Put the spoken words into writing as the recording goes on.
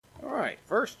right,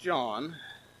 1 John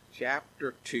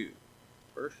chapter 2.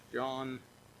 1 John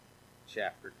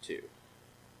chapter 2.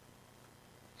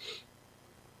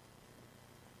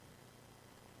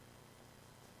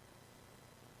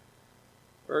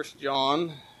 First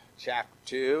John chapter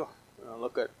 2, we'll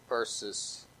look at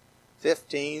verses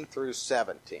 15 through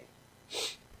 17.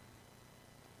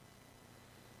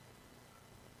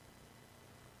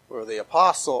 For the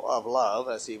apostle of love,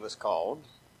 as he was called,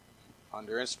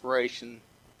 under inspiration,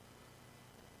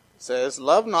 says,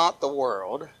 "Love not the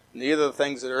world, neither the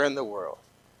things that are in the world.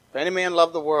 If any man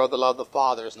love the world, the love of the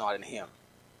Father is not in him.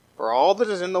 For all that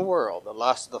is in the world, the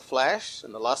lust of the flesh,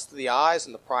 and the lust of the eyes,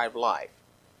 and the pride of life."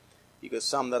 You could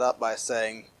sum that up by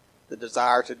saying the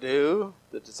desire to do,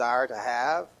 the desire to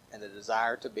have, and the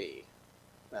desire to be.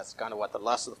 That's kind of what the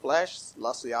lust of the flesh,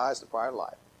 lust of the eyes, and the pride of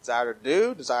life. Desire to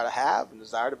do, desire to have, and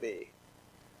desire to be.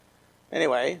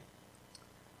 Anyway,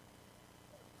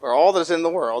 for all that is in the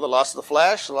world, the lust of the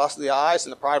flesh, the lust of the eyes,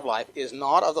 and the pride of life, is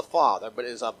not of the Father, but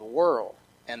is of the world.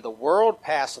 And the world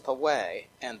passeth away,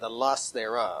 and the lust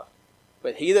thereof.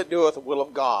 But he that doeth the will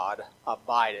of God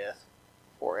abideth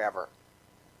forever.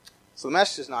 So the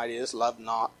message tonight is, love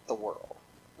not the world.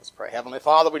 Let's pray. Heavenly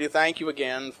Father, we do thank you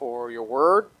again for your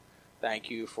word.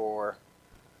 Thank you for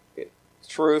the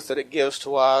truth that it gives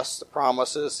to us, the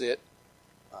promises it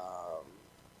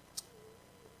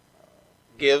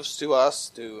gives to us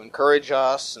to encourage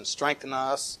us and strengthen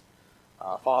us.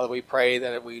 Father, we pray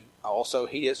that we also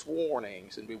heed its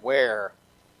warnings and beware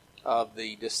of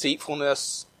the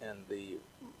deceitfulness and the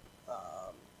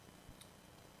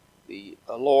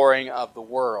alluring of the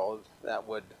world that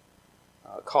would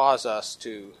cause us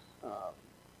to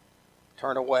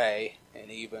turn away and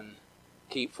even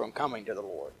keep from coming to the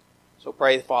Lord. So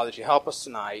pray, Father, that you help us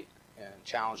tonight and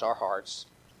challenge our hearts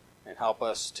and help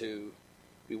us to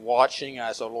be watching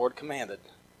as the Lord commanded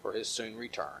for his soon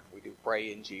return. We do pray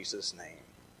in Jesus' name.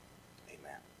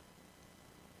 Amen.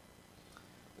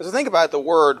 As I think about the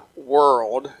word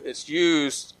world, it's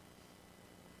used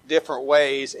different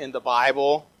ways in the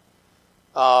Bible.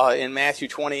 In Matthew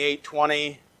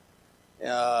 28:20,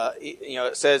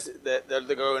 it says that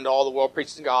they go into all the world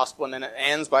preaching the gospel, and then it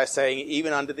ends by saying,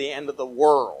 even unto the end of the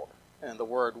world. And the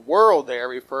word world there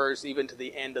refers even to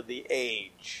the end of the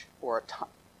age, or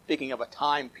speaking of a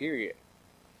time period.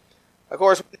 Of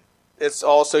course, it's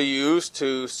also used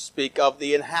to speak of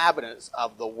the inhabitants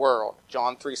of the world.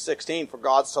 John 3:16, for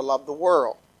God so loved the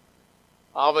world.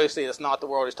 Obviously, it's not the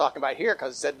world he's talking about here,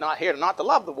 because he said not here not to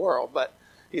love the world, but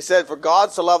he said, for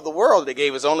God so loved the world that he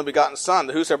gave his only begotten Son,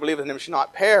 that whosoever believeth in him should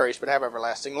not perish, but have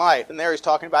everlasting life. And there he's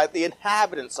talking about the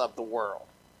inhabitants of the world,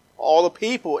 all the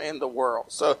people in the world.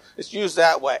 So it's used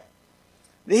that way.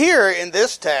 Here in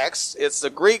this text, it's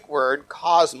the Greek word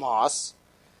cosmos,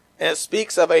 and it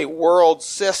speaks of a world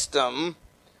system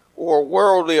or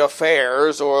worldly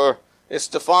affairs, or it's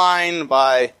defined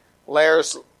by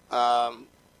Byler's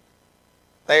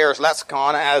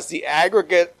lexicon as the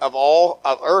aggregate of all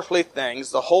of earthly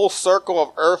things, the whole circle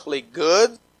of earthly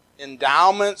goods,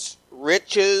 endowments,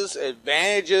 riches,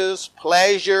 advantages,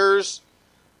 pleasures,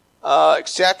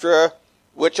 etc.,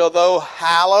 which although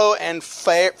hollow and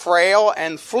frail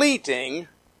and fleeting,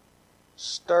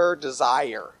 stir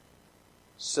desire,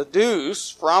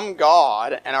 seduce from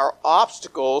God, and are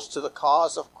obstacles to the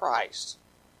cause of Christ.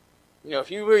 If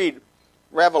you read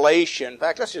Revelation, in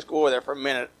fact, let's just go over there for a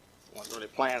minute. I wasn't really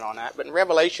planning on that, but in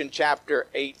Revelation chapter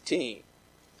 18,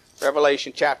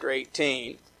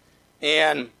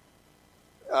 and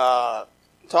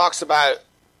talks about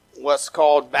what's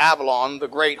called Babylon, the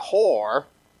great whore,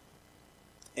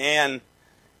 and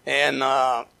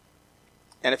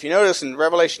if you notice in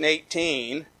Revelation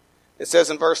 18, it says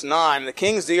in verse 9, the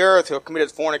kings of the earth who have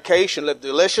committed fornication live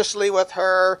deliciously with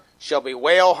her, shall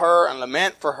bewail her and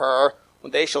lament for her,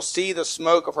 when they shall see the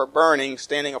smoke of her burning,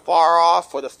 standing afar off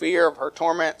for the fear of her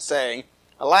torment, saying,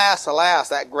 Alas, alas,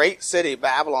 that great city,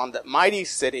 Babylon, that mighty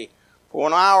city, for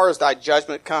an hour is thy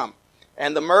judgment come.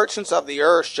 And the merchants of the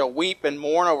earth shall weep and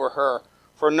mourn over her,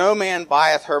 for no man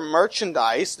buyeth her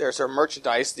merchandise. There's her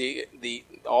merchandise,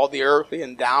 all the earthly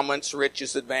endowments,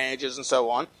 riches, advantages, and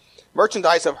so on.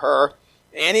 Merchandise of her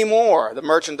any more. The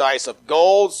merchandise of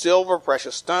gold, silver,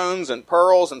 precious stones, and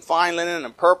pearls, and fine linen,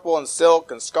 and purple, and silk,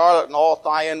 and scarlet, and all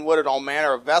Thyan wood, and all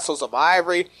manner of vessels of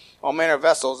ivory, all manner of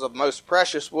vessels of most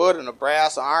precious wood, and of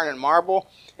brass, iron, and marble,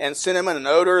 and cinnamon, and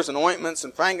odors, and ointments,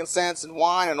 and frankincense, and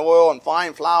wine, and oil, and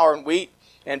fine flour, and wheat,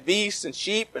 and beasts, and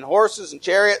sheep, and horses, and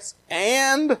chariots,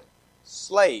 and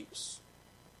slaves,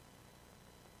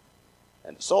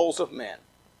 and the souls of men.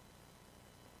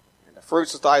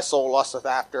 fruits that thy soul lusteth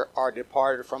after are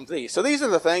departed from thee. So these are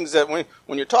the things that when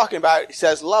you're talking about, he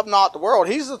says, love not the world.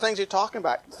 These are the things you're talking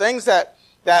about. Things that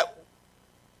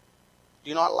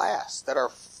do not last, that are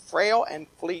frail and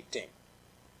fleeting.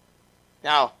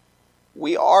 Now,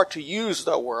 we are to use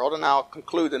the world, and I'll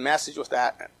conclude the message with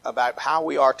that, about how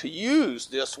we are to use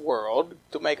this world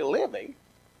to make a living,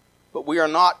 but we are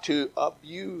not to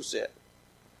abuse it.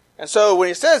 And so when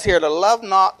he says here to love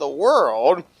not the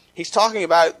world, he's talking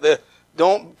about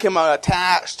don't become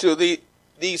attached to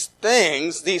these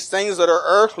things that are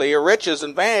earthly, or riches,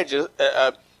 advantages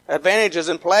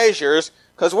and pleasures,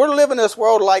 because we're living this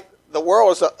world like the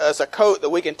world is a coat that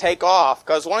we can take off,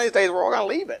 because one of these days we're all going to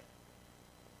leave it.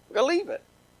 We're going to leave it.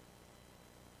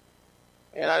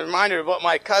 And I'm reminded of what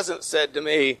my cousin said to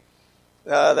me,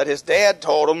 that his dad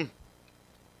told him,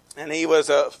 and he was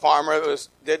a farmer,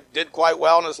 did quite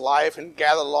well in his life and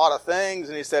gathered a lot of things,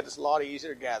 and he said it's a lot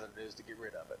easier to gather than it is to get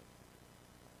rid of it.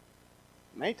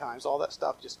 Many times all that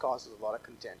stuff just causes a lot of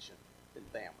contention in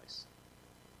families.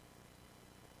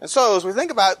 And so as we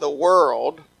think about the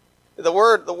world, the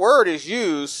word is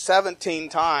used 17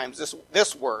 times.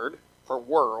 This word for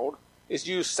world is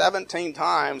used 17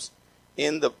 times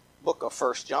in the book of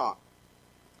 1 John.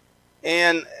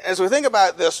 And as we think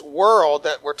about this world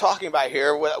that we're talking about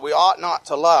here, that we ought not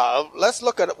to love, let's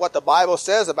look at what the Bible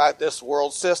says about this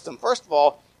world system. First of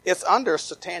all, it's under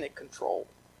satanic control.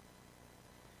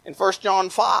 In 1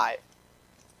 John 5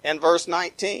 and verse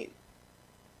 19,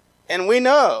 and we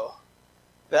know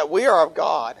that we are of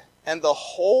God, and the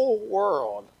whole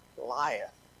world lieth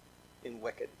in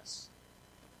wickedness.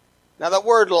 Now that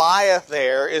word lieth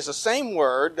there is the same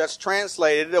word that's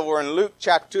translated over in Luke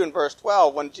chapter 2 and verse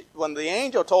 12 when the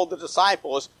angel told the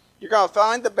disciples, you're going to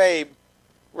find the babe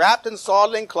wrapped in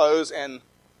swaddling clothes and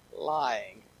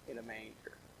lying in a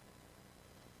manger.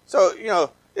 So,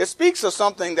 it speaks of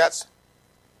something that's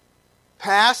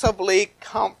passably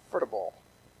comfortable.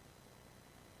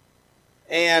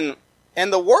 And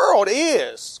the world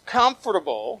is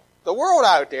comfortable. The world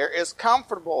out there is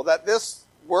comfortable that this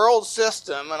world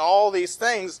system and all these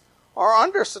things are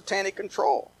under satanic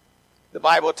control. The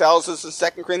Bible tells us in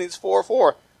 2 Corinthians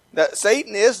 4:4 that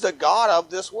Satan is the god of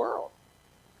this world.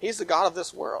 He's the god of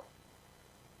this world.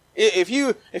 If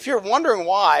you're wondering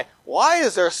why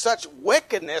is there such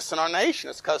wickedness in our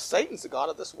nation, it's because Satan's the god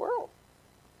of this world.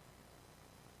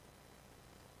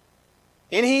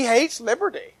 And he hates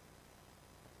liberty.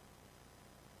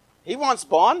 He wants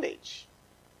bondage.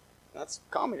 That's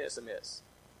what communism is.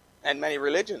 And many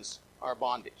religions are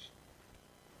bondage.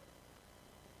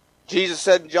 Jesus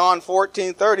said in John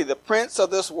 14:30, the prince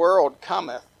of this world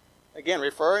cometh. Again,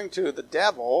 referring to the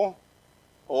devil,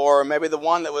 or maybe the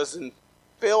one that was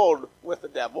filled with the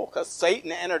devil, because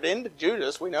Satan entered into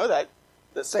Judas. We know that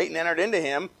Satan entered into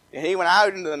him, and he went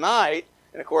out into the night.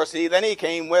 And of course, he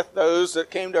came with those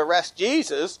that came to arrest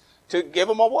Jesus to give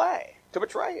him away, to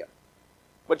betray him.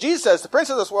 But Jesus says, the prince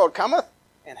of this world cometh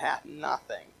and hath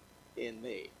nothing in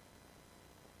me.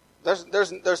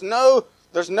 There's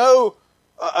no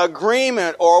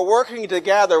agreement or working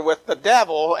together with the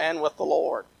devil and with the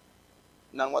Lord.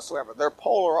 None whatsoever. They're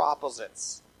polar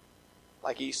opposites,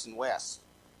 like east and west.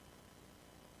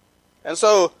 And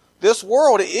so this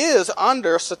world is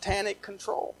under satanic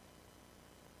control.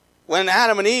 When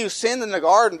Adam and Eve sinned in the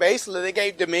garden, basically they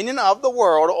gave dominion of the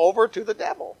world over to the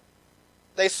devil.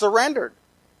 They surrendered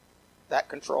that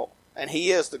control. And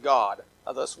he is the god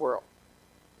of this world.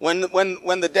 When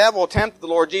the devil tempted the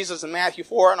Lord Jesus in Matthew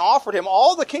 4 and offered him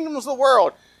all the kingdoms of the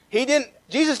world,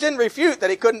 Jesus didn't refute that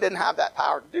he didn't have that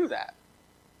power to do that.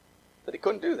 That he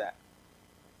couldn't do that.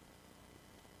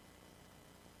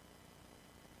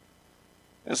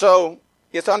 And so,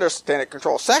 it's under satanic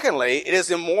control. Secondly, it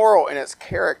is immoral in its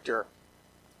character.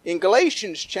 In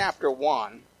Galatians chapter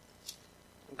 1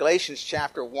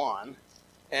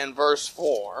 and verse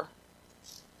 4,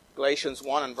 Galatians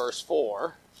 1 and verse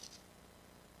 4,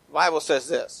 the Bible says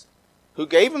this, who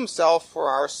gave himself for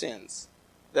our sins,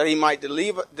 that he might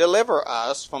deliver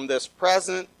us from this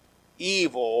present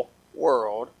evil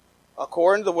world,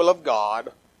 according to the will of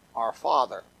God, our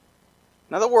Father.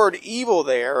 Now the word evil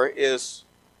there is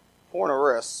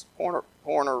porneros.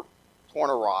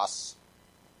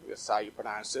 That's how you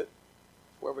pronounce it.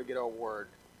 Where we get our word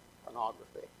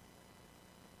pornography.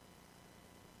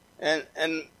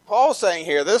 And Paul's saying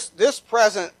here, this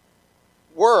present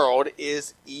world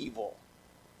is evil.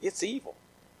 It's evil.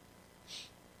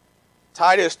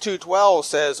 Titus 2:12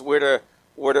 says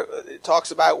it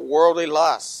talks about worldly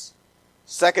lusts.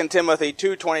 2 Timothy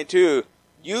 2:22,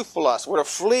 youthful lusts. We're to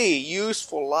flee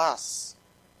useful lusts.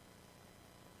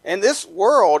 And this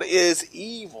world is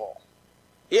evil.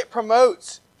 It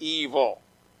promotes evil.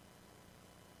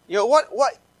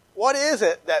 What is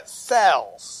it that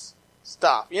sells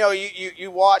stuff?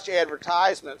 You watch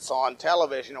advertisements on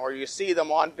television or you see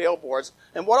them on billboards,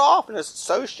 and what often is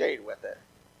associated with it?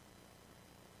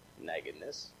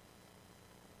 Nakedness,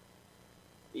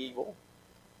 evil.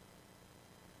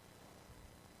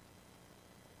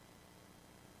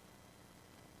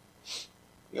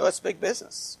 It's big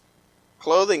business.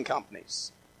 Clothing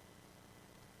companies.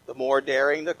 The more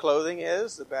daring the clothing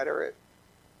is, the better it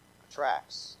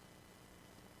attracts.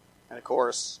 And of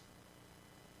course,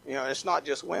 it's not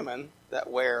just women that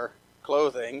wear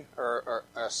clothing or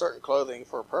certain clothing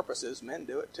for purposes. Men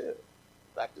do it too.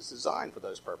 In fact, it's designed for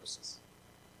those purposes.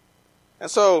 And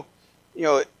so,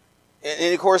 and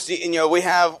of course, we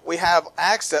have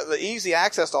access, the easy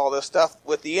access to all this stuff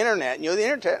with the internet. The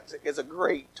internet is a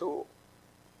great tool,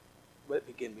 but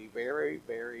it can be very,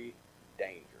 very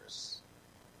dangerous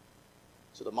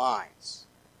to our minds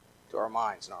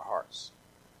and our hearts.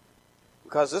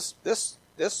 Because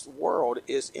this world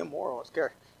is immoral. It's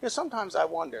scary. Sometimes I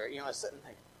wonder, I sit and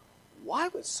think, why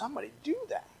would somebody do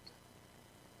that?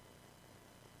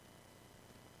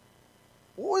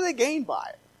 What would they gain by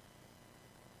it?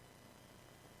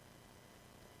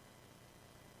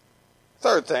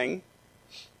 Third thing,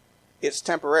 it's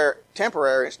temporary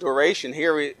its duration.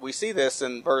 Here we see this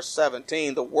in verse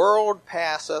 17. The world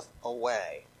passeth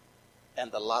away,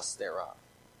 and the lust thereof.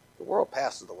 The world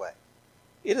passeth away.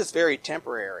 It is very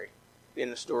temporary in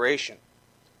its duration.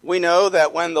 We know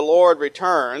that when the Lord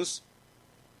returns,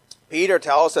 Peter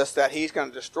tells us that he's going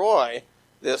to destroy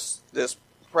this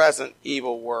present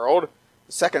evil world.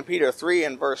 2 Peter 3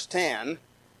 and verse 10,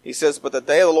 he says, But the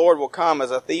day of the Lord will come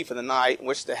as a thief in the night, in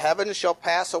which the heavens shall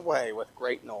pass away with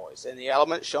great noise, and the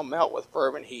elements shall melt with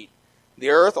fervent heat. The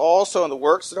earth also and the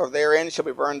works that are therein shall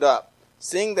be burned up.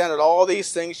 Seeing then that all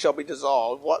these things shall be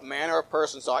dissolved, what manner of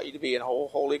persons ought you to be in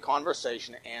holy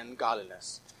conversation and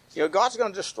godliness? God's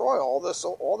going to destroy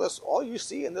all you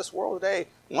see in this world today.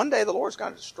 One day the Lord's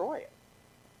going to destroy it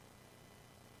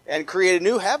and create a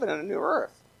new heaven and a new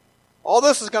earth. All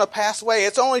this is going to pass away.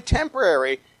 It's only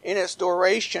temporary in its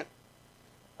duration.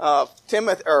 Apostle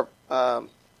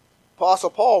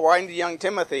Paul, writing to young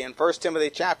Timothy in 1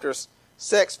 Timothy chapters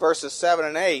 6, verses 7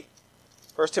 and 8,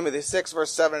 1 Timothy 6,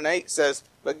 verse 7 and 8 says,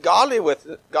 But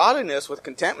godliness with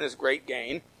contentment is great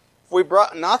gain. For we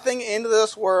brought nothing into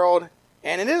this world,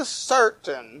 and it is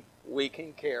certain we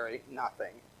can carry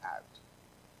nothing out.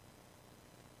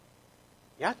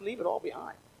 You have to leave it all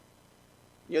behind.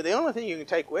 The only thing you can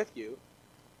take with you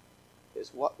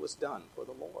is what was done for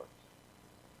the Lord.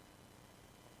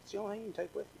 It's the only thing you can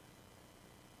take with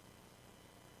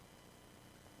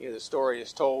you. The story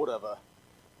is told of a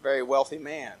very wealthy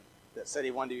man that said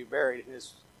he wanted to be buried in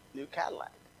his new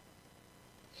Cadillac.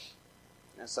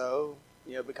 And so,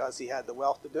 because he had the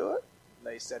wealth to do it,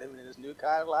 they set him in his new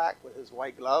Cadillac with his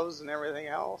white gloves and everything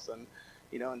else, and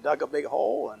and dug a big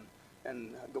hole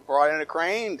and brought in a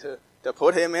crane to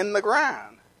put him in the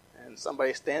ground. And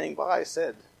somebody standing by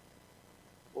said,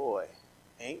 Boy,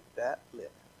 ain't that living?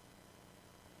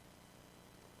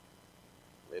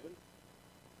 Living?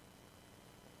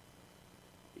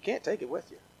 You can't take it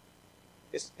with you.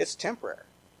 It's temporary.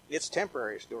 It's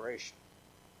temporary, its duration.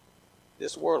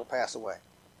 This world will pass away.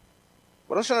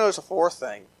 But I want you to notice a fourth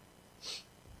thing.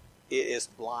 It is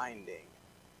blinding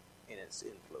in its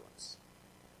influence.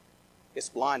 It's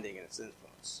blinding in its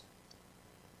influence.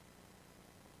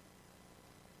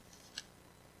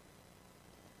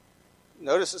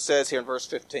 Notice it says here in verse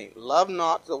 15, Love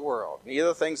not the world, neither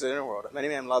the things that are in the world. If any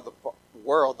man love the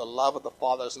world, the love of the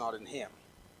Father is not in him.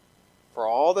 For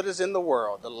all that is in the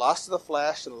world, the lust of the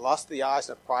flesh and the lust of the eyes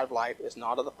and the pride of life is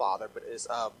not of the Father, but is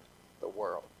of the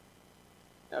world.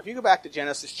 Now if you go back to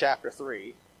Genesis chapter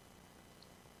 3,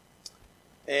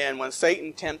 and when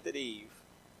Satan tempted Eve,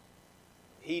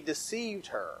 he deceived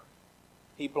her.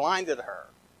 He blinded her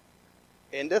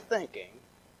into thinking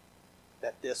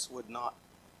that this would not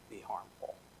be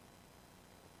harmful.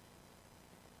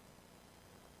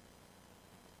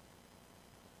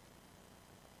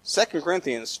 Second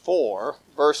Corinthians 4,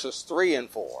 verses 3 and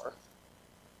 4.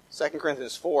 2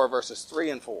 Corinthians 4, verses 3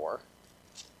 and 4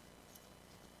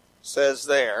 says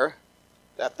there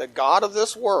that the God of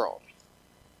this world,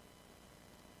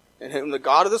 in whom the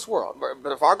God of this world,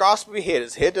 but if our gospel be hid,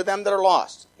 is hid to them that are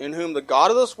lost, in whom the God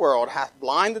of this world hath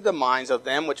blinded the minds of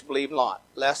them which believe not,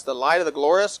 lest the light of the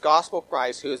glorious gospel of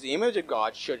Christ, who is the image of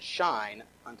God, should shine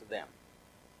unto them.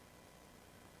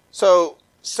 So,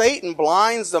 Satan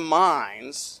blinds the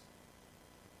minds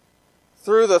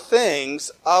through the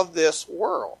things of this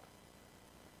world.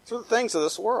 Through the things of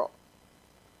this world.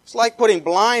 It's like putting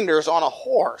blinders on a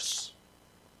horse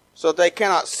so that they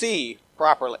cannot see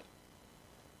properly.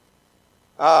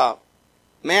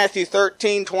 Matthew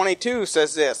 13:22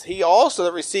 says this, he also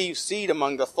that receives seed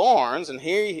among the thorns, and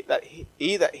he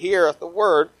that heareth the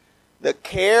word, the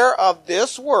care of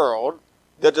this world,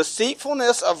 the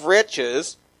deceitfulness of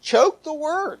riches, choke the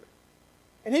word,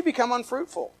 and he become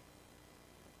unfruitful.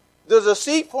 The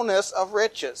deceitfulness of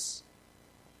riches.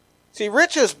 See,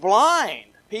 riches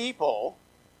blind people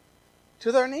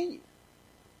to their need.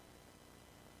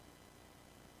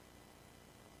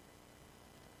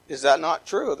 Is that not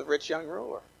true of the rich young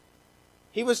ruler?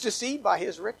 He was deceived by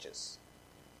his riches.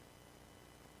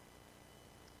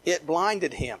 It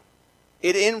blinded him.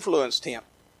 It influenced him.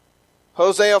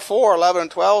 Hosea 4:11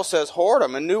 and 12 says,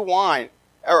 whoredom and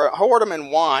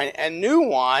wine and new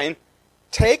wine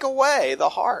take away the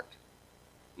heart.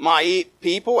 My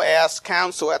people ask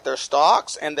counsel at their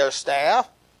stocks, and their staff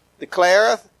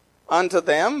declareth unto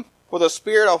them, for the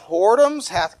spirit of whoredoms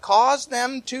hath caused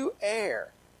them to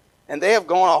err, and they have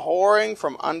gone a whoring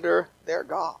from under their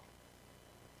God.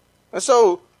 And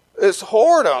so this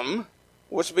whoredom,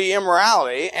 which be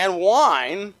immorality, and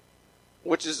wine,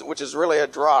 which is really a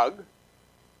drug,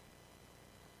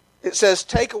 it says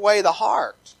take away the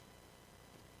heart.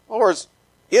 In other words,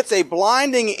 it's a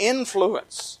blinding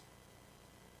influence.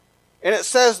 And it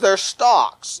says their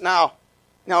stocks. Now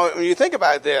when you think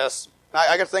about this,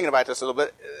 I got thinking about this a little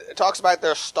bit. It talks about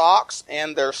their stocks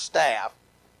and their staff.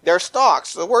 Their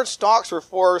stocks. The word stocks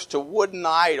refers to wooden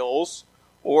idols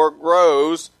or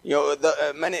groves.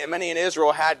 Many in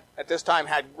Israel at this time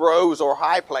had groves or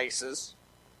high places.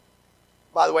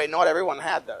 By the way, not everyone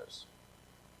had those.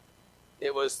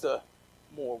 It was the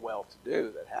more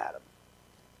well-to-do that had them.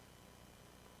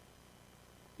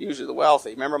 Usually the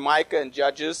wealthy. Remember Micah in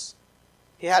Judges?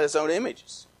 He had his own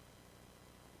images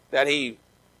that he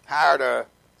hired a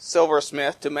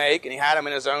silversmith to make, and he had them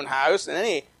in his own house, and then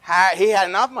he had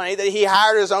enough money that he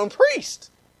hired his own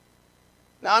priest.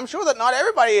 Now, I'm sure that not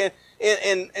everybody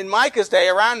in Micah's day,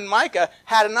 around Micah,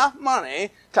 had enough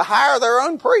money to hire their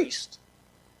own priest.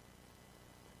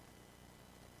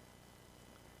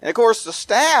 And of course, the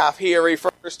staff here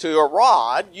refers to a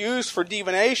rod used for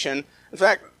divination. In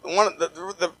fact, one of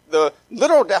the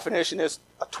literal definition is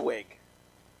a twig.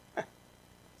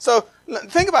 So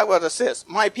think about what this is.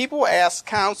 My people ask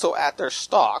counsel at their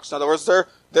stocks. In other words,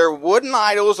 their wooden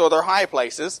idols or their high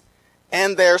places,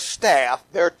 and their staff,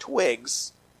 their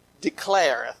twigs,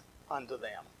 declareth unto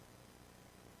them.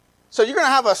 So you're going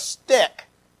to have a stick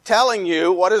telling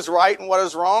you what is right and what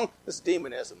is wrong. This is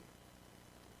demonism.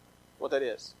 What that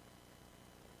is.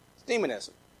 It's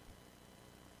demonism.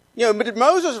 But did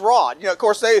Moses' rod, of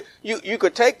course, you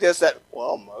could take this that,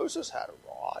 well, Moses had a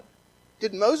rod.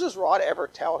 Did Moses' rod ever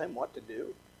tell him what to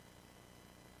do?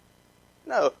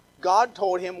 No. God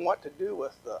told him what to do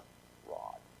with the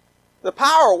rod. The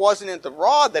power wasn't in the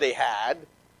rod that he had.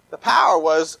 The power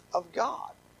was of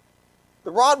God.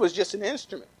 The rod was just an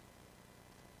instrument.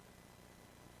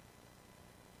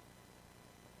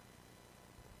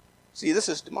 See, this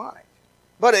is demonic.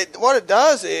 But what it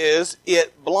does is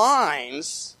it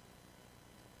blinds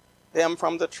them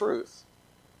from the truth.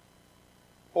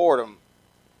 Whoredom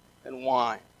and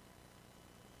wine.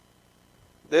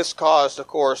 This caused, of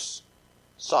course,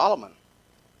 Solomon.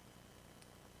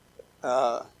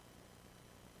 Affected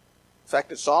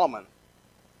Solomon.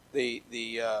 The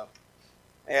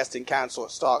asking counsel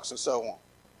at stocks and so on.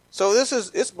 So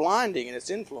it's blinding in its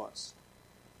influence.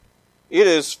 It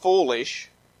is foolish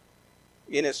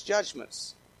in its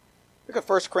judgments. Look at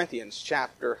 1 Corinthians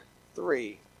chapter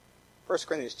 3. 1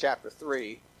 Corinthians chapter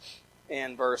 3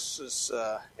 and verses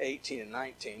 18 and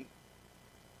 19.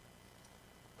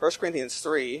 1 Corinthians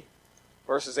 3,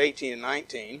 verses 18 and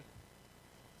 19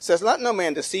 says, let no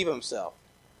man deceive himself.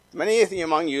 Many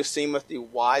among you seemeth to be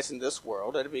wise in this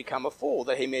world, and to become a fool,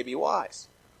 that he may be wise.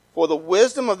 For the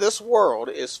wisdom of this world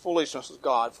is foolishness with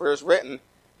God. For it is written,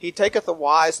 he taketh the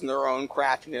wise in their own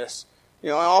craftiness. I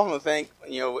often think,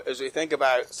 as we think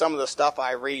about some of the stuff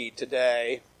I read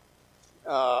today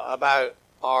about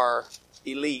our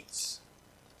elites.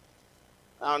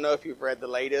 I don't know if you've read the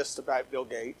latest about Bill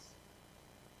Gates.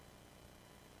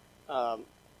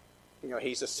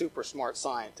 He's a super smart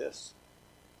scientist.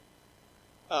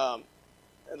 The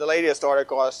latest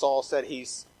article I saw said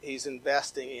he's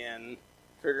investing in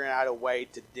figuring out a way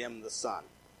to dim the sun.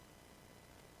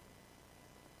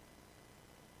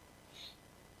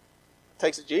 It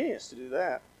takes a genius to do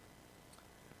that.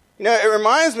 It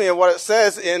reminds me of what it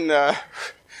says in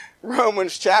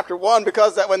Romans chapter 1,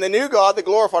 because that when they knew God, they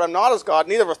glorified him not as God,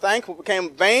 neither were thankful, became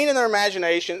vain in their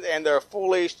imaginations, and their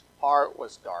foolish heart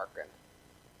was darkened.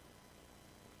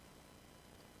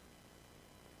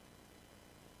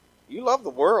 You love the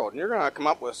world, and you're going to come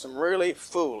up with some really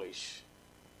foolish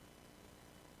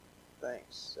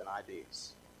things and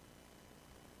ideas.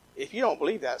 If you don't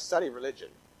believe that, study religion.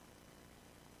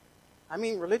 I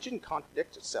mean, religion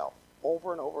contradicts itself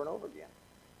over and over and over again.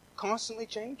 Constantly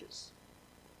changes.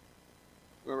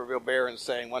 I remember Bill Barron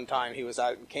saying one time he was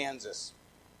out in Kansas.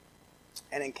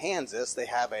 And in Kansas, they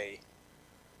have a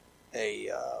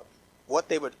what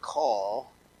they would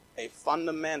call a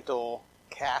fundamental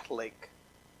Catholic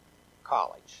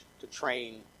college to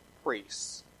train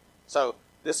priests. So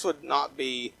this would not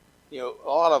be, a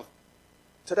lot of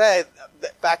today. In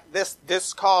fact,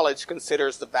 this college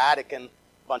considers the Vatican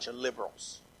a bunch of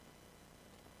liberals,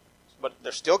 but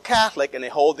they're still Catholic and they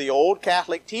hold the old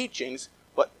Catholic teachings.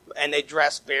 And they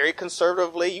dress very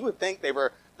conservatively. You would think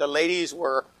the ladies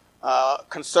were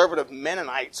conservative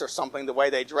Mennonites or something, the way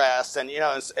they dress, and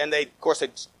they, of course, they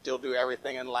still do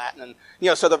everything in Latin,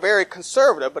 and so they're very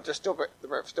conservative, but they're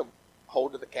still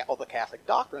hold to all the Catholic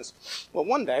doctrines. Well,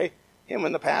 one day, him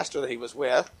and the pastor that he was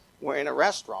with were in a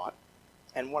restaurant,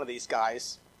 and one of these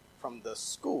guys from the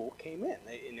school came in,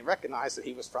 and he recognized that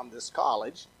he was from this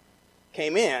college,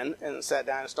 came in and sat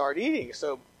down and started eating.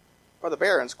 So Brother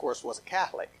Barron's, of course, was a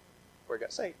Catholic, where he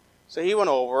got saved. So he went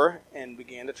over and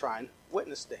began to try and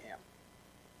witness to him.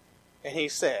 And he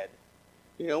said,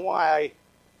 you know why I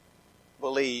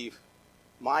believe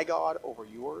my God over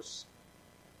yours?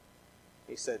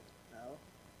 He said, no.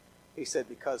 He said,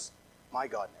 because my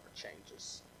God never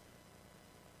changes.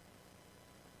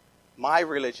 My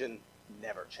religion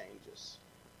never changes.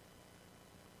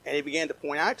 And he began to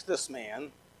point out to this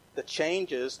man the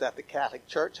changes that the Catholic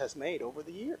Church has made over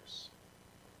the years.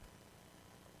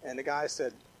 And the guy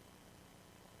said,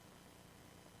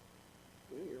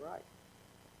 you're right.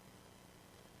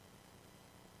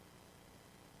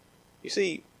 You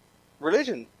see,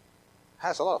 religion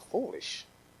has a lot of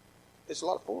there's a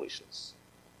lot of foolishness.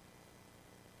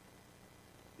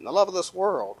 And the love of this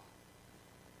world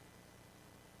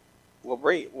will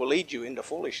lead you into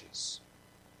foolishness.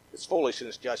 It's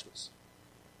foolishness judgments.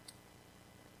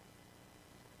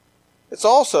 It's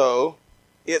also,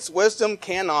 its wisdom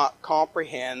cannot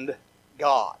comprehend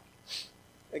God.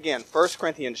 Again, 1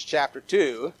 Corinthians chapter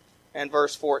 2 and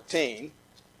verse 14.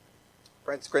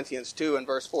 1 Corinthians 2 and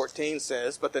verse 14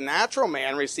 says, but the natural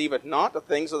man receiveth not the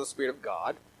things of the Spirit of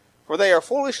God, for they are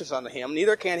foolishness unto him,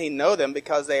 neither can he know them,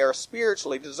 because they are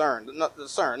spiritually discerned. In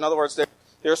other words,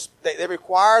 they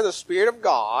require the Spirit of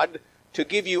God to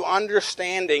give you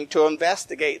understanding to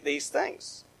investigate these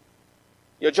things.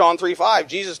 John 3:5,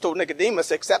 Jesus told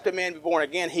Nicodemus, except a man be born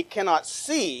again, he cannot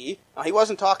see. Now, he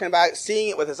wasn't talking about seeing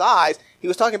it with his eyes. He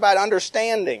was talking about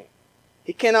understanding.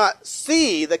 He cannot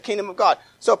see the kingdom of God.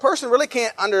 So a person really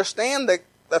can't understand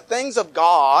the things of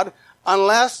God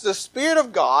unless the Spirit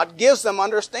of God gives them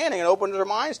understanding and opens their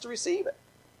minds to receive it.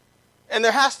 And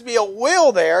there has to be a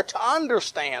will there to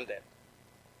understand it.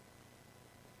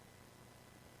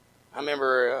 I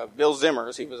remember Bill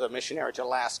Zimmers. He was a missionary to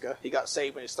Alaska. He got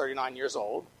saved when he was 39 years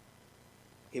old.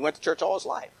 He went to church all his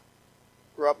life.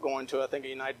 Grew up going to, I think, a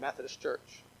United Methodist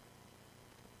church.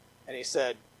 And he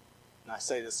said, and I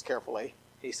say this carefully,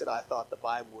 he said, I thought the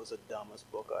Bible was the dumbest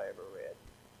book I ever read.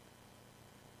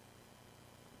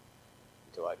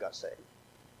 Until I got saved.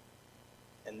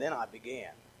 And then I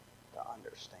began to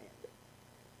understand it.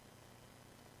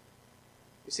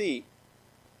 You see,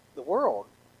 the world,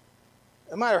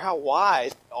 no matter how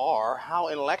wise they are, how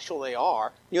intellectual they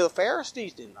are, the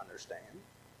Pharisees didn't understand.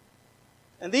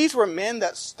 And these were men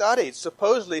that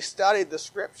supposedly studied the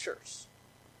Scriptures.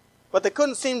 But they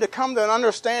couldn't seem to come to an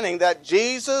understanding that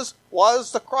Jesus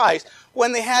was the Christ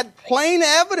when they had plain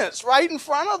evidence right in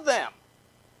front of them.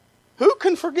 Who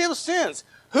can forgive sins?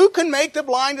 Who can make the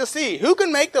blind to see? Who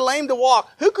can make the lame to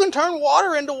walk? Who can turn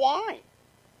water into wine?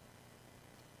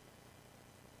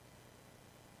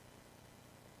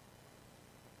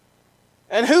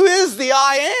 And who is the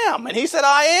I am? And he said,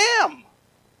 I am.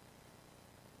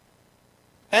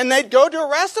 And they'd go to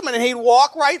arrest him, and he'd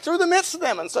walk right through the midst of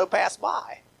them and so pass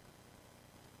by.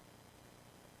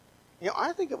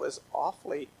 I think it was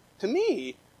awfully, to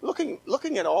me,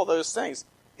 looking at all those things,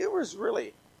 it was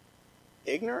really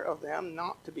ignorant of them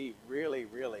not to be really,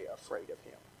 really afraid of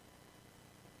him.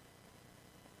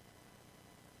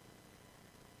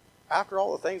 After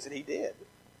all the things that he did.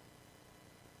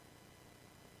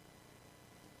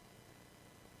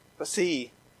 But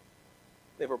see,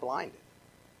 they were blinded.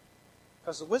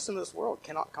 Because the wisdom of this world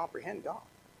cannot comprehend God.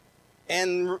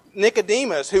 And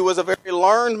Nicodemus, who was a very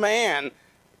learned man,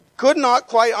 couldn't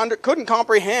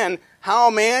comprehend how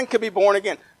a man could be born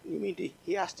again. You mean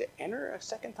he has to enter a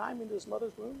second time into his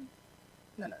mother's womb?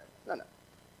 No.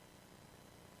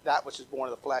 that which is born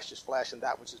of the flesh is flesh, and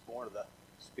that which is born of the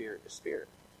Spirit is spirit.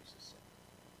 Jesus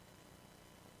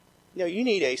said. You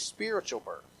need a spiritual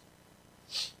birth.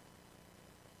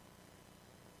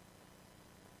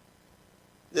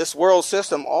 This world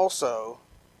system also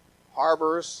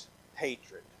harbors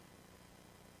hatred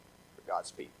for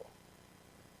God's people.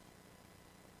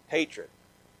 Hatred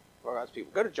for God's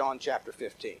people. Go to John chapter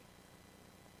 15.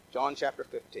 John chapter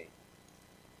 15.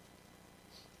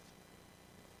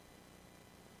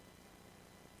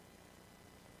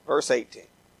 Verse 18.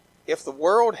 If the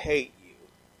world hate you,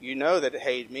 you know that it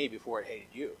hated me before it hated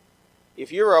you.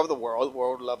 If you are of the world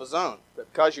will love his own.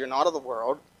 But because you're not of the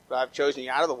world, but I have chosen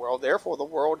you out of the world, therefore the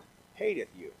world hateth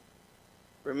you.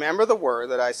 Remember the word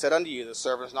that I said unto you, the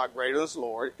servant is not greater than his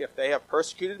Lord. If they have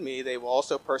persecuted me, they will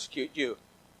also persecute you.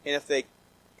 And if they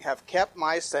have kept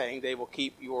my saying, they will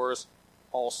keep yours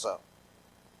also.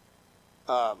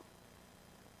 Drop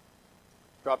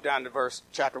down to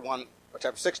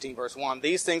chapter 16, verse 1.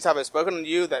 These things have I spoken unto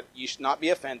you, that ye should not be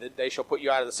offended. They shall put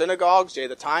you out of the synagogues. Yea,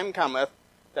 the time cometh,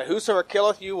 that whosoever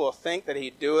killeth you will think that he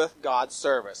doeth God's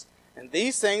service. And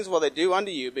these things will they do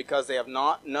unto you, because they have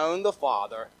not known the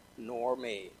Father, nor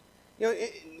me.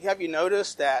 Have you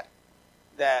noticed that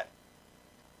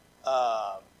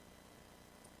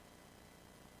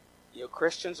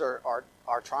Christians are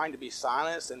trying to be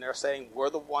silenced, and they're saying we're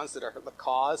the ones that are the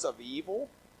cause of evil?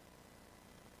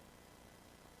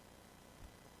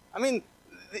 I mean,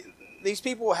 these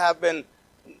people have been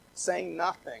saying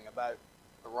nothing about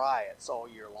the riots all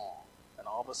year long, and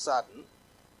all of a sudden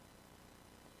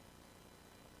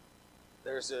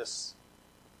there's this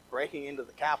breaking into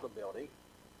the Capitol building.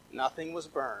 Nothing was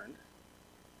burned.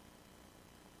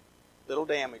 Little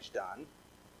damage done.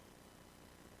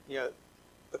 The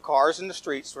cars in the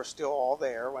streets were still all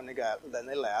there when then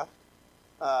they left.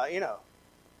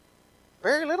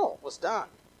 Very little was done.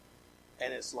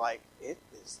 And it's like, it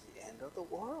is the end of the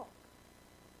world.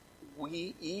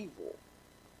 We evil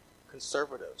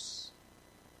conservatives.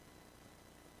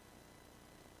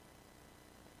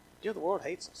 The world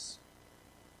hates us.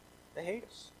 They hate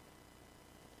us.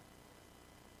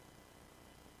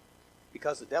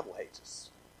 Because the devil hates us.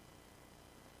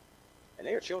 And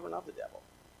they are children of the devil.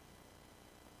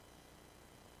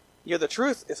 The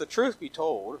truth, if the truth be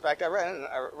told, in fact, I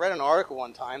read an article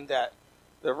one time that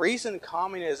the reason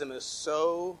communism is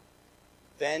so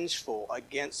vengeful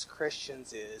against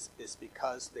Christians is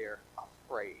because they're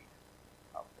afraid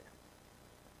of them.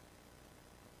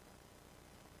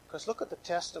 Because look at the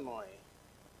testimony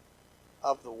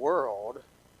of the world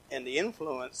and the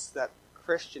influence that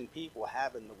Christian people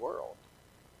have in the world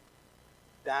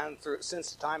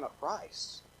since the time of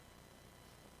Christ.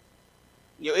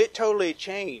 It totally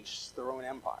changed the Roman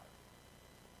Empire.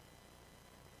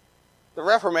 The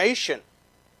Reformation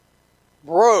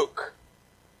broke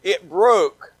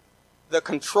the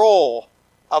control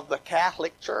of the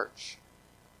Catholic Church.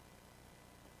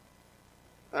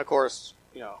 And of course,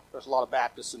 there's a lot of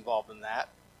Baptists involved in that.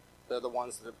 They're the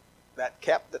ones that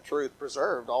kept the truth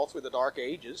preserved all through the Dark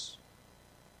Ages.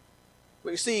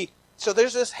 But you see, so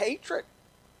there's this hatred.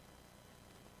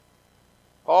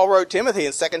 Paul wrote Timothy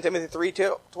in 2 Timothy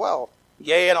 3:12,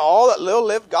 Yea, and all that will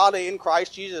live godly in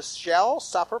Christ Jesus shall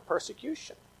suffer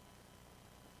persecution.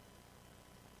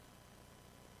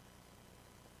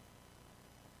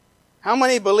 How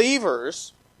many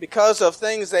believers, because of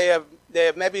things they have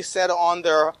maybe said on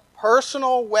their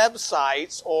personal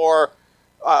websites or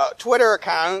Twitter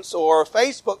accounts or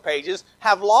Facebook pages,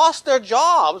 have lost their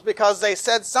jobs because they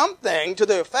said something to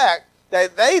the effect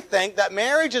that they think that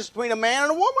marriage is between a man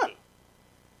and a woman?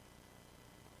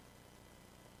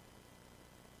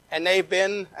 And they've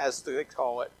been, as they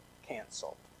call it,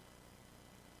 canceled.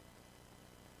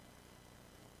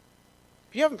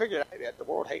 If you haven't figured it out yet, the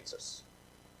world hates us.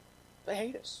 They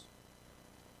hate us.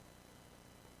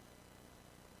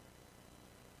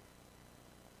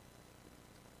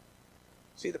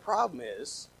 See, the problem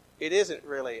is, it isn't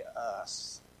really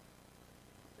us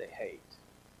they hate.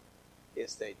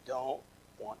 It's they don't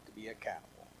want to be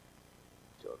accountable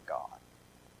to a God.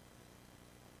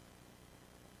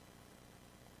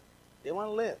 They want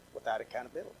to live without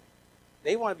accountability.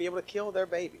 They want to be able to kill their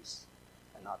babies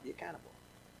and not be accountable.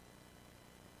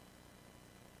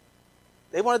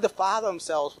 They want to defile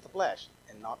themselves with the flesh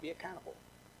and not be accountable.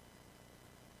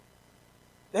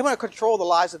 They want to control the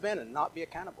lives of men and not be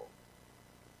accountable.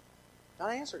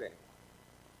 Not answered anymore.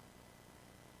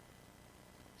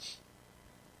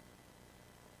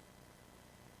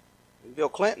 When Bill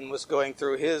Clinton was going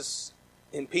through his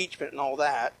impeachment and all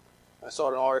that, I saw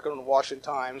an article in the Washington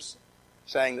Times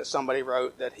saying that somebody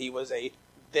wrote that he was a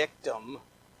victim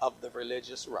of the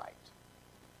religious right.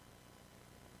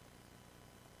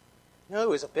 No, he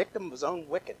was a victim of his own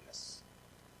wickedness.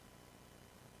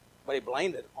 But he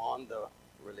blamed it on the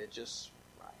religious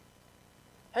right.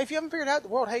 Hey, if you haven't figured out, the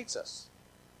world hates us.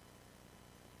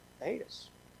 They hate us.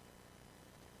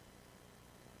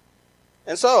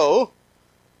 And so,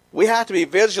 we have to be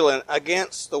vigilant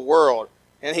against the world.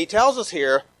 And he tells us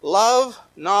here, love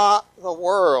not the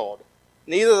world,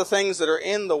 neither the things that are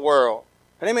in the world.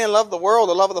 If any man love the world,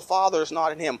 the love of the Father is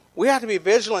not in him. We have to be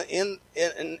vigilant in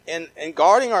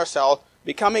guarding ourselves,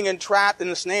 becoming entrapped and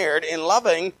ensnared in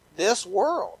loving this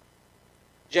world.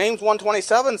 James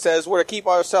 1:27 says we're to keep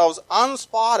ourselves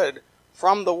unspotted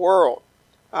from the world.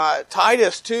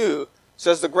 Titus 2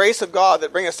 says the grace of God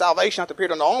that bringeth salvation hath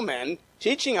appeared unto all men,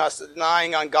 teaching us that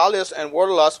denying ungodliness and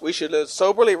worldly lust, we should live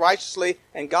soberly, righteously,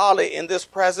 and godly in this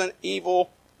present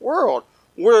evil world.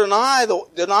 We're to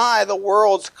deny the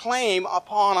world's claim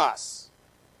upon us.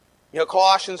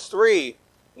 Colossians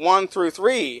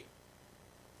 3:1-3,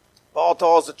 Paul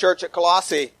tells the church at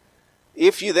Colossae,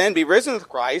 if you then be risen with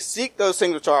Christ, seek those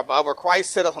things which are above, where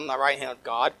Christ sitteth on the right hand of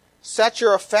God. Set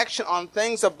your affection on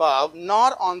things above,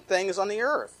 not on things on the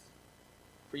earth.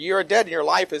 For you are dead, and your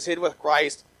life is hid with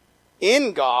Christ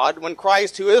in God. When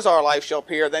Christ, who is our life, shall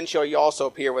appear, then shall you also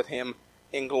appear with him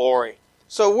in glory.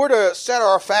 So we're to set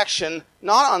our affection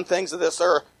not on things of this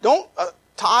earth. Don't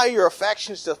tie your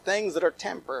affections to things that are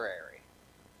temporary.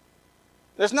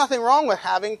 There's nothing wrong with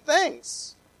having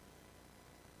things.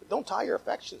 But don't tie your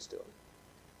affections to them.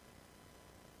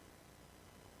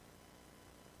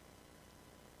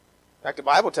 In fact, the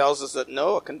Bible tells us that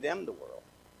Noah condemned the world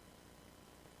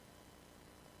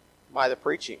by the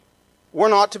preaching. We're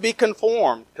not to be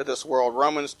conformed to this world.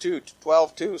 Romans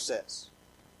 12:2 says,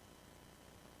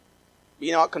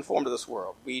 be not conformed to this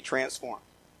world. Be transformed.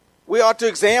 We ought to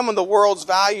examine the world's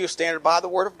value standard by the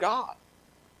Word of God.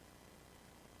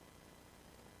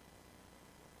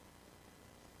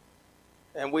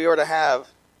 And we are to have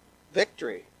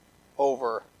victory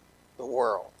over the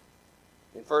world.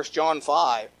 In 1 John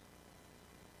 5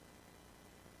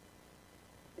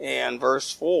 and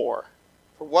verse 4,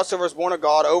 for whatsoever is born of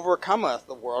God overcometh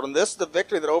the world, and this is the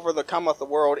victory that overcometh the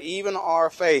world, even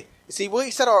our faith. You see, we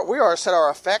are to set our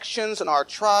affections and our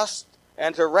trust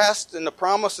and to rest in the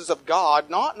promises of God,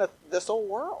 not in this old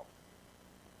world,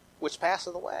 which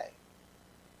passeth away.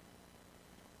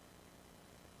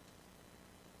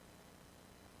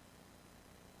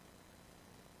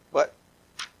 But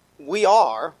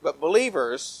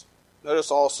believers, notice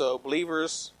also,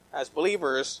 as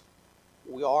believers,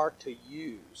 we are to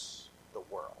use the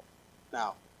world.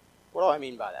 Now, what do I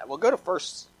mean by that? Well, go to 1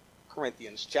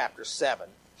 Corinthians chapter 7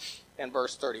 and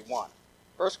verse 31.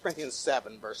 1 Corinthians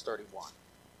 7, verse 31.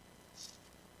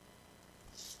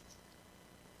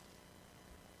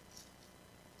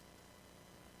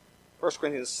 First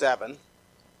Corinthians 7,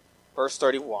 verse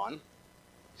 31.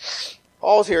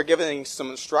 Paul's here giving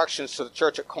some instructions to the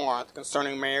church at Corinth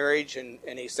concerning marriage, and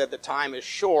he said the time is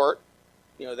short.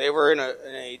 They were in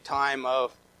a time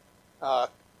of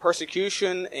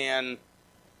persecution, and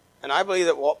I believe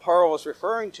that what Paul was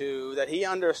referring to, that he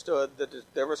understood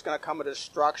that there was going to come a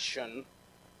destruction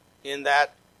in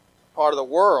that part of the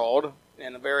world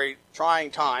in a very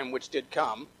trying time, which did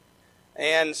come.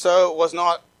 And so it was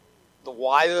not the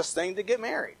wisest thing to get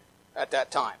married at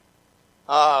that time.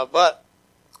 But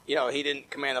he didn't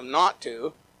command them not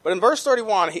to. But in verse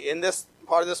 31, in this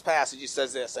part of this passage, he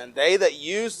says this, and they that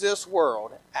use this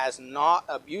world as not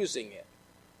abusing it,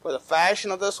 for the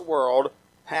fashion of this world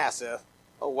passeth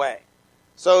away.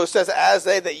 So it says, as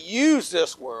they that use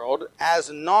this world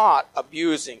as not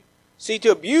abusing. See,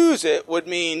 to abuse it would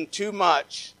mean too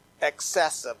much,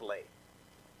 excessively.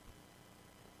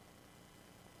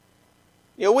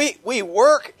 We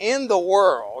work in the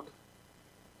world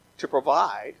to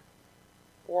provide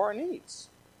for our needs.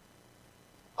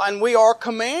 And we are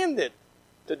commanded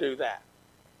to do that.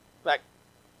 In fact,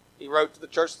 he wrote to the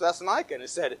church of Thessalonica and he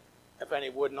said, if any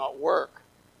would not work,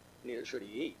 neither should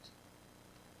he eat.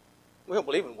 We don't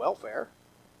believe in welfare,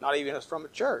 not even as from a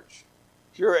church.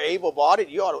 If you're able-bodied,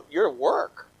 you're to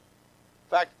work. In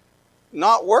fact,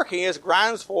 not working is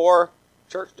grounds for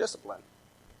church discipline.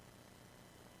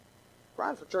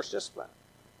 Grounds for church discipline.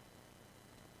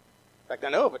 In fact, I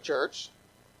know of a church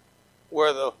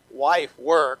where the wife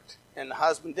worked and the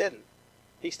husband didn't.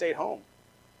 He stayed home.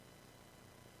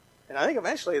 And I think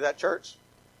eventually that church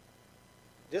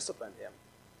disciplined him.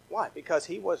 Why? Because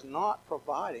he was not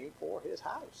providing for his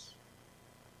house.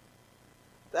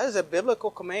 That is a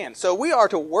biblical command. So we are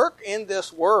to work in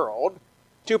this world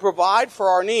to provide for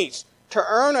our needs, to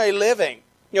earn a living.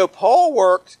 Paul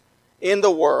worked in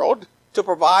the world to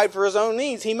provide for his own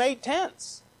needs. He made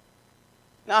tents.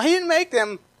 Now, he didn't make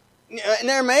them And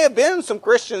there may have been some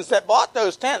Christians that bought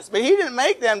those tents, but he didn't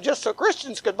make them just so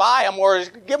Christians could buy them or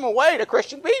give them away to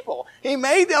Christian people. He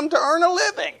made them to earn a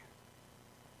living.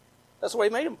 That's what he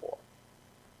made them for.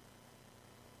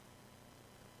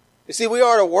 You see, we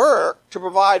are to work to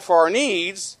provide for our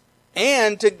needs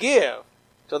and to give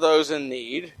to those in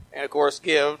need, and of course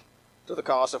give to the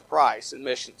cause of Christ and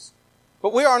missions.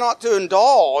 But we are not to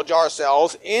indulge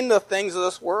ourselves in the things of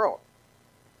this world.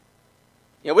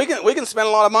 You know, we can spend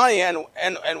a lot of money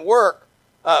and work.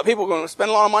 People can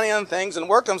spend a lot of money on things and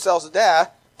work themselves to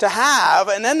death to have,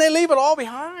 and then they leave it all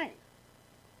behind.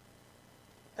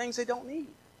 Things they don't need.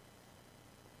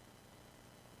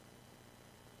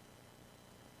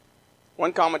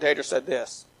 One commentator said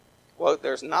this, quote,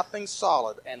 "There's nothing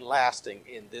solid and lasting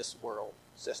in this world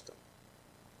system.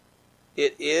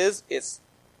 It is its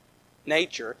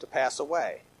nature to pass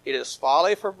away. It is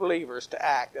folly for believers to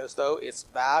act as though its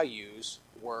values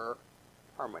were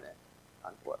permanent,"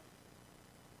 unquote.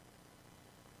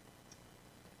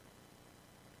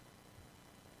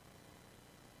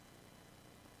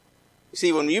 You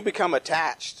see, when you become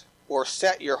attached or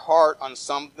set your heart on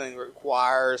something that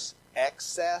requires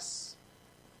excess,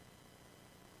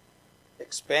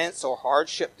 expense, or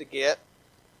hardship to get,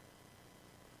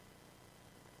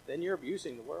 then you're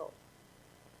abusing the world.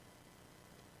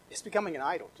 It's becoming an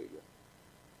idol to you.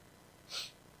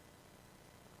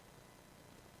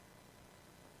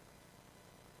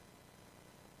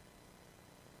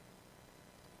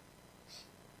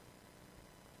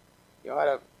 You know, I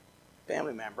had a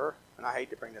family member, and I hate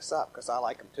to bring this up because I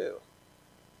like him too.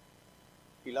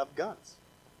 He loved guns.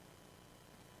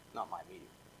 Not my medium.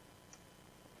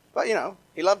 But, you know,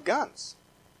 he loved guns.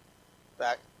 In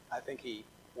fact, I think he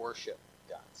worshipped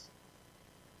guns.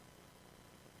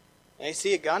 And he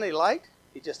see a gun he liked,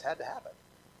 he just had to have it.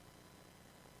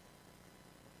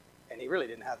 And he really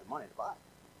didn't have the money to buy it.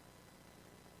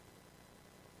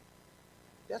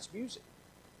 That's abusing.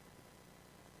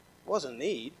 It wasn't a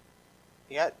need.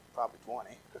 He had probably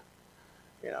 20.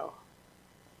 You know.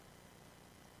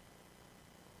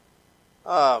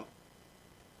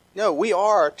 No, we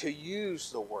are to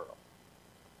use the world.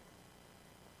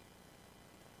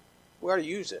 We are to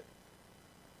use it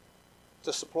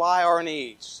to supply our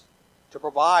needs, to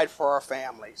provide for our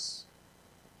families.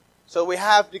 So we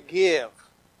have to give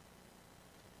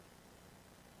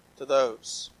to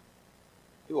those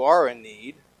who are in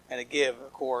need, and to give,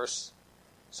 of course,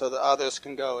 so that others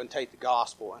can go and take the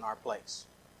gospel in our place.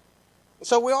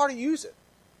 So we are to use it.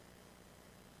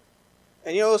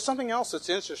 And you know, something else that's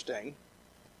interesting.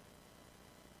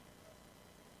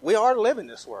 We are to live in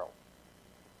this world.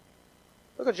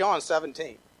 Look at John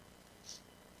 17.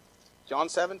 John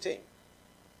 17.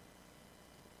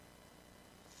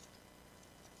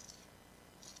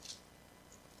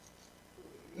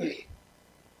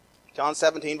 John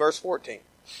 17, verse 14.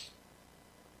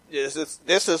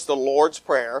 This is the Lord's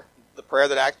Prayer, the prayer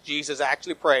that Jesus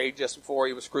actually prayed just before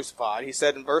he was crucified. He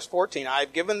said in verse 14, "I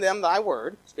have given them thy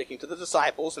word," speaking to the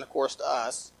disciples and of course to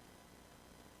us,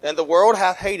 "and the world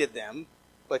hath hated them,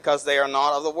 because they are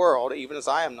not of the world, even as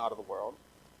I am not of the world.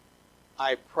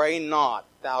 I pray not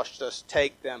thou shouldest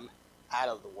take them out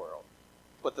of the world,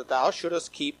 but that thou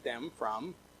shouldest keep them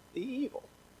from the evil.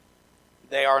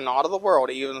 They are not of the world,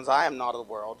 even as I am not of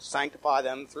the world. Sanctify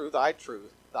them through thy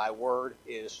truth. Thy word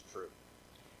is truth."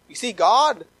 You see,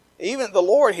 God, even the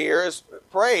Lord here, has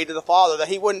prayed to the Father that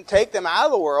he wouldn't take them out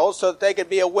of the world so that they could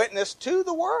be a witness to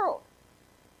the world.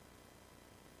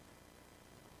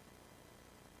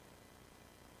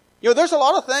 You know, there's a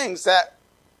lot of things that,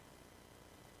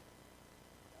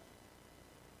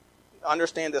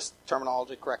 understand this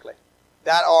terminology correctly,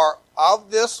 that are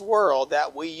of this world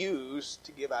that we use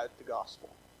to give out the gospel.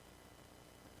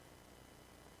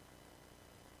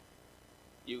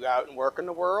 You go out and work in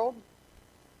the world.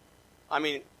 I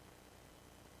mean,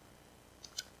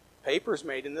 paper's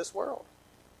made in this world.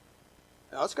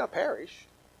 Now, it's going to perish.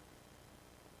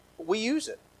 But we use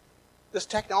it. This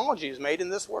technology is made in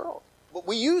this world. But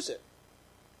we use it.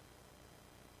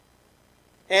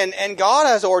 And God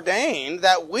has ordained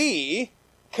that we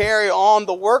carry on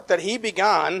the work that he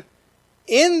begun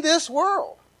in this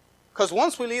world. Because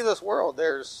once we leave this world,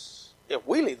 if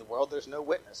we leave the world, there's no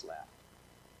witness left.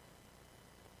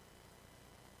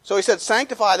 So he said,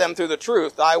 sanctify them through the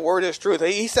truth. Thy word is truth.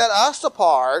 He set us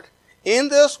apart in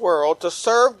this world to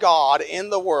serve God in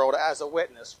the world as a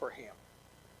witness for him.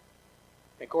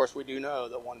 And of course, we do know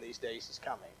that one of these days is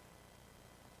coming,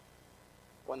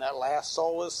 when that last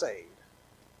soul is saved,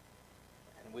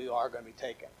 and we are going to be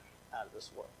taken out of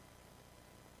this world.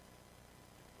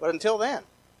 But until then,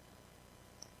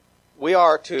 we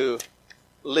are to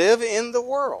live in the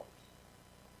world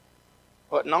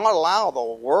but not allow the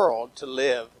world to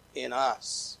live in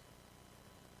us.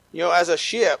 As a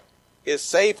ship is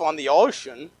safe on the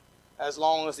ocean as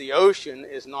long as the ocean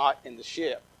is not in the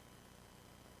ship.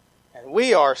 And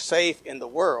we are safe in the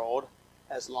world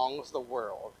as long as the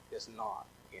world is not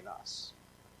in us.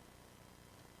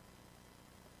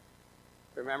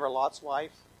 Remember Lot's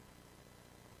wife?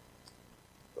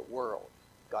 The world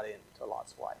got into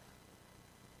Lot's wife.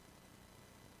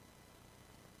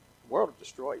 The world will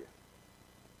destroy you.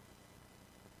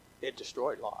 It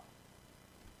destroyed Lot.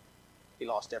 He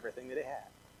lost everything that he had,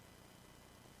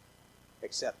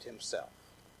 except himself.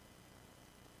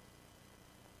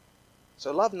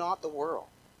 So love not the world,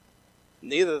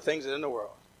 neither the things that are in the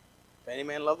world. If any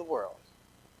man love the world,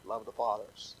 love the Father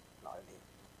is not in him.